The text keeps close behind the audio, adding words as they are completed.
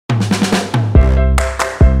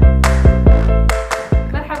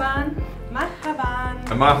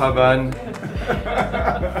مرحبا.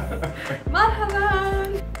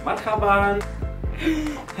 مرحبا. مرحبا.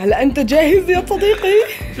 هل أنت جاهز يا صديقي؟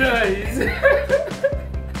 جاهز.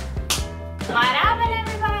 مرحبا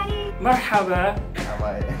everybody. مرحبا.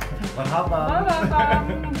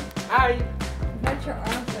 مرحبا. Hi. Let your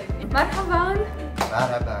arms like مرحبا.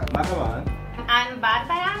 مرحبا. مرحبا. I'm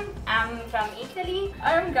Barbara. I'm from Italy.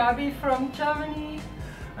 I'm Gabi from Germany.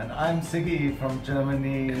 And I'm Siggy from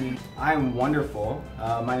Germany. I'm wonderful.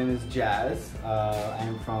 My name is Jazz. I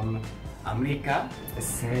am from America.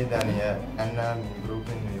 اسمي دانيال. أنا من جروب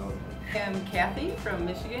نيويورك. I'm Kathy from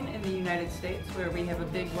Michigan in the United States, where we have a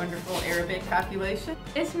big, wonderful Arabic population.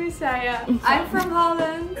 اسمي Saya. I'm from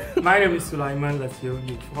Holland. My name is Sulaiman. That's you.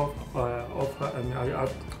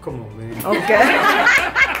 Come on, man. Okay.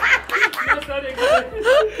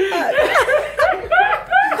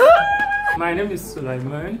 My name is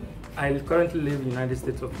Sulaiman. I currently live in the United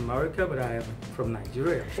States of America, but I am from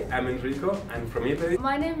Nigeria. I'm Enrico. I'm from Italy.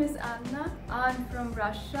 My name is Anna. I'm from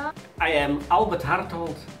Russia. I am Albert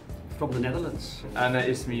Hartold from the Netherlands. أنا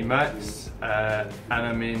اسمي Max.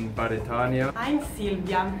 أنا من بريطانيا. I'm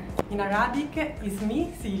Silvia. In Arabic,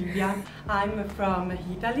 ismi Silvia. I'm from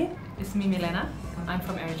Italy. Ismi Milena. I'm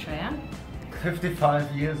from Eritrea.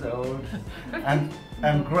 55 years old. And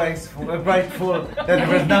I'm grateful that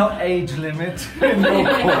there is no age limit in your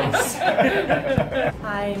course.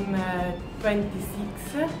 I'm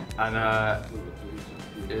 26. أنا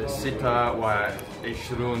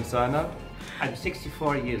 26 سنة. I'm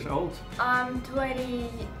 64 years old. I'm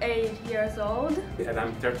 28 years old. And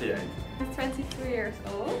I'm 38. I'm 23 years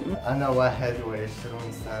old. أنا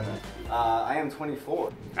 21 سنة. I am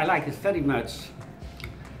 24. I like it very much.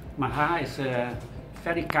 Maha is a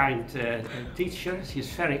very kind teacher. She's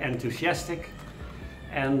very enthusiastic,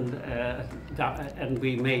 and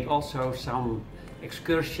we made also some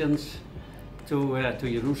excursions to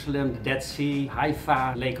Jerusalem, the Dead Sea,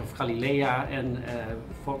 Haifa, Lake of Galilee, and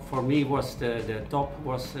for me was the top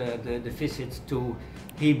was the visit to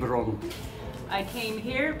Hebron. I came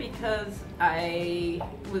here because I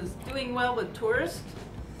was doing well with tourists.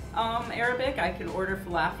 Arabic. I could order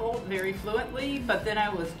falafel very fluently, but then I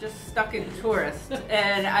was just stuck in tourist,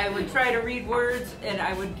 and I would try to read words and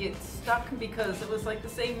I would get stuck because it was like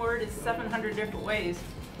the same word is 700 different ways.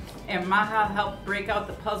 And Maha helped break out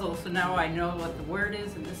the puzzle, so now I know what the word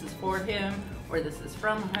is, and this is for him, or this is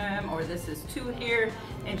from him, or this is to here,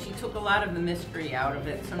 and she took a lot of the mystery out of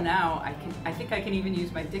it. So now I think I can even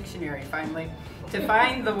use my dictionary finally to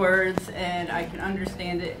find the words, and I can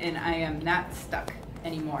understand it, and I am not stuck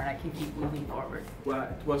anymore, and I can keep moving forward. Well,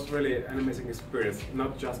 it was really an amazing experience,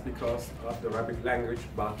 not just because of the Arabic language,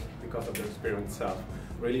 but because of the experience itself.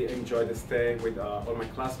 Really enjoyed the stay with all my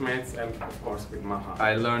classmates and of course with Maha.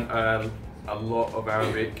 I learned a lot of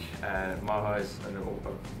Arabic. Maha is a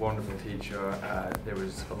wonderful teacher. There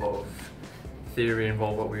was a lot of theory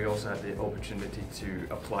involved, but we also had the opportunity to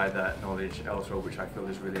apply that knowledge elsewhere, which I feel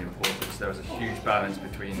is really important. So there was a huge balance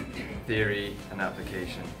between theory and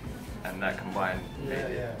application, and that combined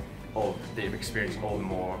made all the experience all the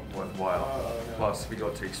more worthwhile. Plus, we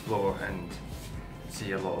got to explore and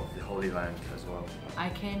see a lot of the Holy Land as well. I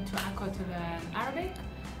came to Akko to learn Arabic.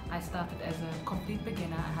 I started as a complete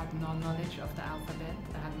beginner. I had no knowledge of the alphabet.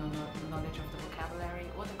 I had no knowledge of the vocabulary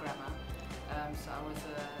or the grammar. So I was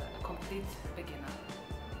a complete beginner.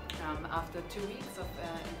 After 2 weeks of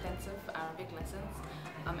intensive Arabic lessons,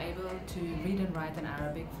 I'm able to read and write in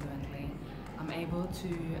Arabic fluently. I'm able to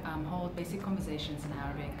hold basic conversations in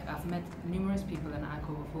Arabic. I've met numerous people in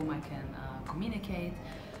Akko with whom I can communicate.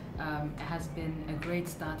 It has been a great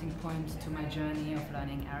starting point to my journey of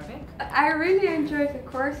learning Arabic. I really enjoyed the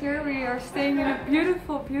course here. We are staying in a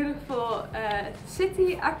beautiful, beautiful city,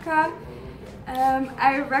 Akka.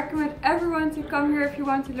 I recommend everyone to come here if you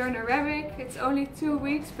want to learn Arabic. It's only 2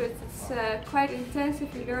 weeks, but it's quite intensive.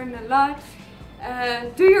 You learn a lot.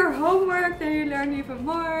 Do your homework, then you learn even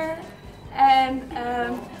more. And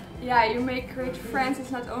yeah, you make great friends.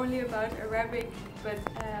 It's not only about Arabic, but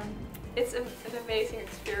it's an amazing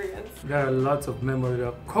experience. There are lots of memories,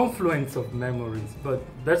 a confluence of memories, but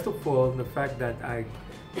best of all, the fact that I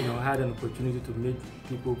had an opportunity to meet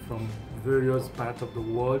people from various parts of the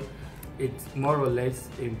world. It more or less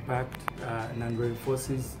impacts and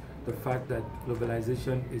reinforces the fact that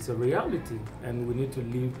globalization is a reality and we need to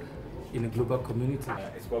live in a global community.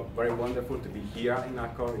 It's very wonderful to be here in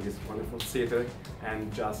Akko, in this wonderful city, and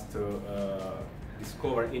just to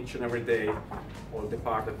discover each and every day all the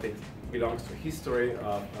part that belongs to history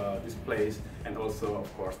of this place, and also, of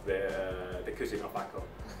course, the cuisine of Akko.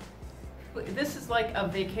 This is like a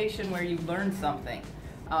vacation where you learn something.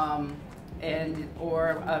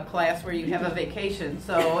 or a class where you have a vacation.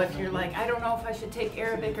 So if you're like, I don't know if I should take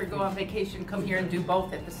Arabic or go on vacation, come here and do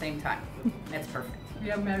both at the same time. That's perfect.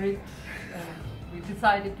 We are married. We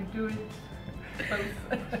decided to do it.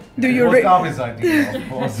 Do you Gabby's idea, of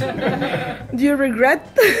course. Do you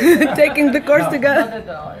regret taking the course together? Not at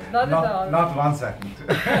all. Not at all. Not 1 second.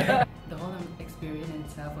 The whole experience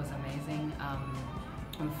itself was amazing.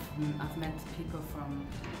 I've met people from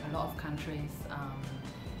a lot of countries,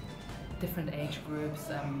 different age groups.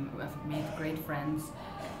 I've made great friends.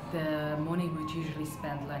 The morning we'd usually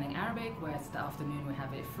spend learning Arabic, whereas the afternoon we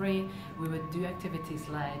have it free. We would do activities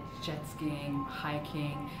like jet skiing,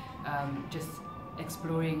 hiking, just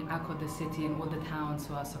exploring Akko, the city, and all the towns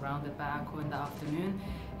who are surrounded by Akko in the afternoon.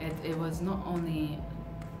 It was not only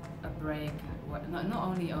a break, not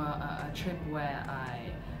only a trip where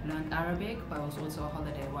I learned Arabic, but it was also a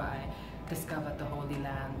holiday where I discovered the Holy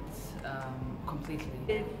Land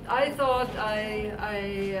completely. I thought I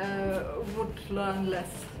would learn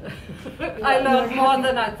less. I learned more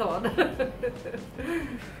than I thought.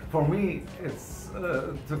 For me, it's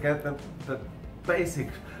to get the basic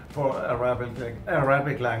for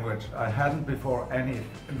Arabic language. I hadn't before any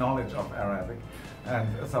knowledge of Arabic, and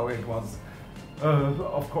so it was.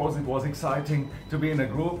 Of course, it was exciting to be in a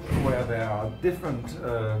group where there are different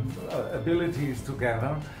abilities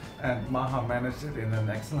together, and Maha managed it in an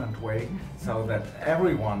excellent way so that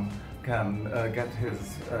everyone can get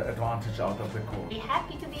his advantage out of the course. We're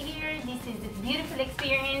happy to be here. This is a beautiful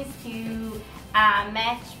experience to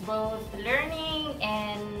match both learning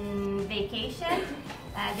and vacation.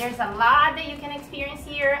 There's a lot that you can experience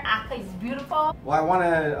here. Akko is beautiful. Well, I want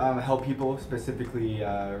to help people, specifically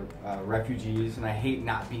refugees, and I hate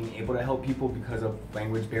not being able to help people because of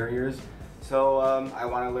language barriers. So I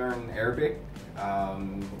want to learn Arabic,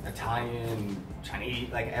 Italian, Chinese,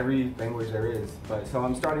 like every language there is. So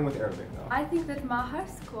I'm starting with Arabic though. I think that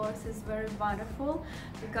Maha's course is very wonderful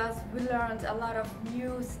because we learned a lot of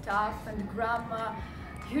new stuff and grammar,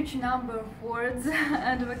 huge number of words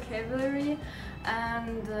and vocabulary,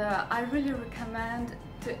 and I really recommend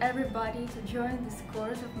to everybody to join this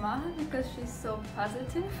course of Maha because she's so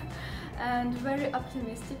positive and very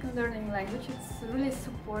optimistic in learning language. It's really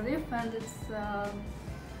supportive, and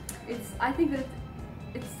I think that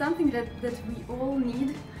it's something that we all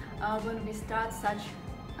need when we start such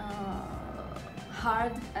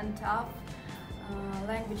hard and tough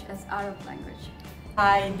language as Arab language.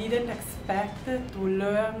 I didn't expect to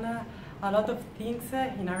learn a lot of things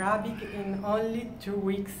in Arabic in only 2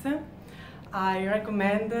 weeks. I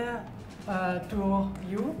recommend to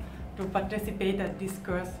you to participate at this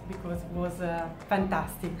course because it was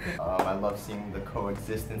fantastic. I love seeing the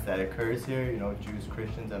coexistence that occurs here, you know, Jews,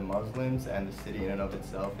 Christians, and Muslims, and the city in and of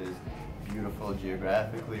itself is beautiful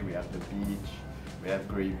geographically. We have the beach, we have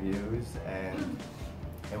great views, and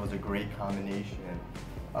it was a great combination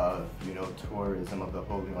of, you know, tourism of the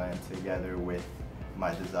Holy Land together with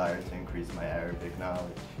my desire to increase my Arabic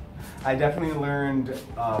knowledge. I definitely learned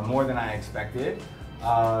more than I expected.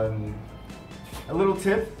 A little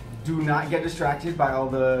tip, do not get distracted by all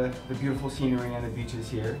the beautiful scenery and the beaches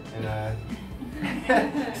here, and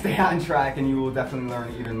stay on track and you will definitely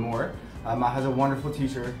learn even more. Maha has a wonderful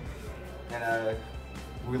teacher, and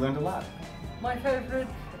we learned a lot. My favorite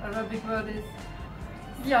Arabic word is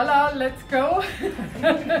Yalla, let's go.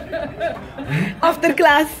 After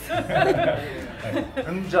class.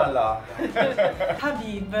 Inshallah.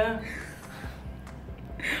 Habib.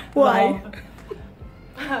 Why?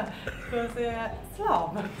 Because it's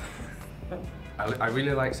love. I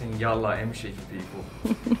really like saying Yalla Emshi for people.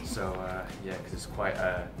 So yeah, because it's quite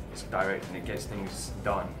it's direct and it gets things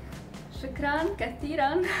done. Shukran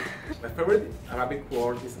kathiran. My favorite Arabic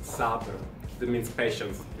word is sabr. That means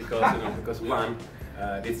patience, because you know, because one,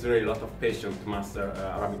 it's really a lot of patience to master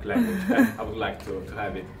Arabic language. And I would like to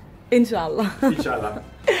have it. Inshallah. Inshallah.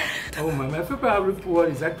 Oh my favorite Arabic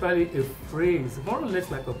word is actually a phrase, more or less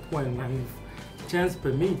like a poem. I mean, if chance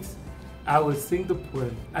permits, I will sing the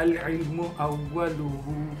poem. Al-ilmu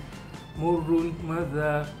awwaluhu murrun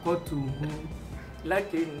madhaqatuhu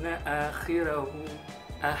lakinna akhirahu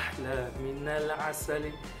ahla min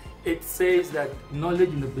al-asali. It says that knowledge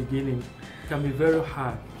in the beginning can be very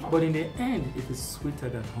hard, but in the end, it is sweeter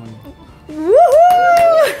than honey.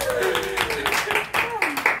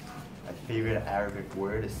 My favorite Arabic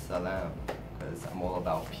word is salam, because I'm all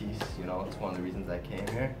about peace, you know, it's one of the reasons I came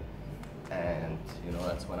here. And, you know,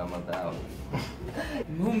 that's what I'm about.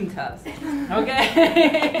 Mumtaz. Okay?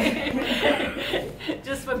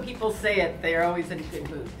 Just when people say it, they're always in a good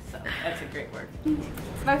mood. So that's a great word.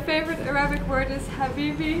 My favorite Arabic word is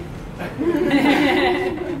Habibi.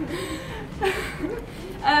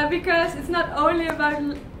 because it's not only about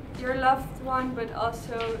your loved one, but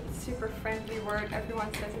also super friendly word.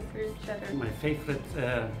 Everyone says it to each other. My favorite,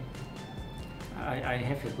 I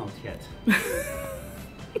have it not yet.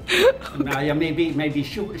 Yeah, maybe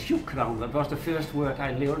shukran. That was the first word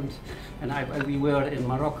I learned, and we were in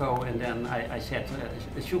Morocco, and then I said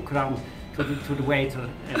shukran to the waiter,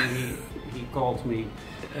 and he called me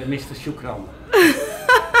Mr. Shukran.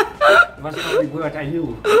 It was the only word I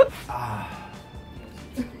knew.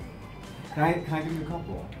 Can I give you a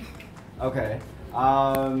couple? Okay.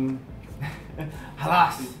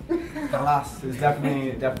 Halas. Halas is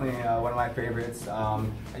definitely one of my favorites.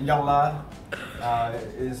 Yalla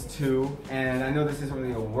is two, and I know this isn't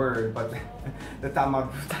really a word, but the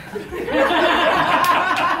tamabuta.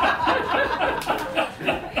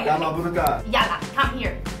 Tamabuta. Yalla, come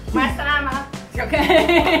here. Masalama.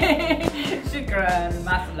 Okay. Shukran,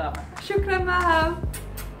 masalama. Shukran, Maha.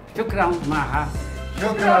 Shukran, Maha.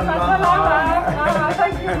 Shukran, Maha.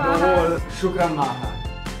 Thank you, Maha. Shukran, Maha.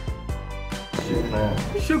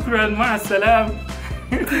 Shukran, ma'asalam.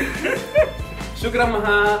 Shukran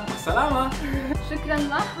maha. Salama. Shukran,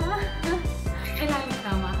 Maha.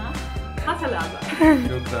 Ilalika, Maha. Masalama.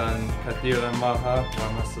 Shukran kathiran maha wa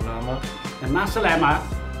masalama. And masalama.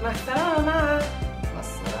 Masalama.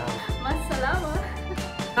 Masalama.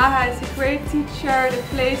 Maha is a great teacher, the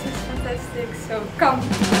place is fantastic, so come.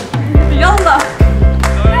 Yalla!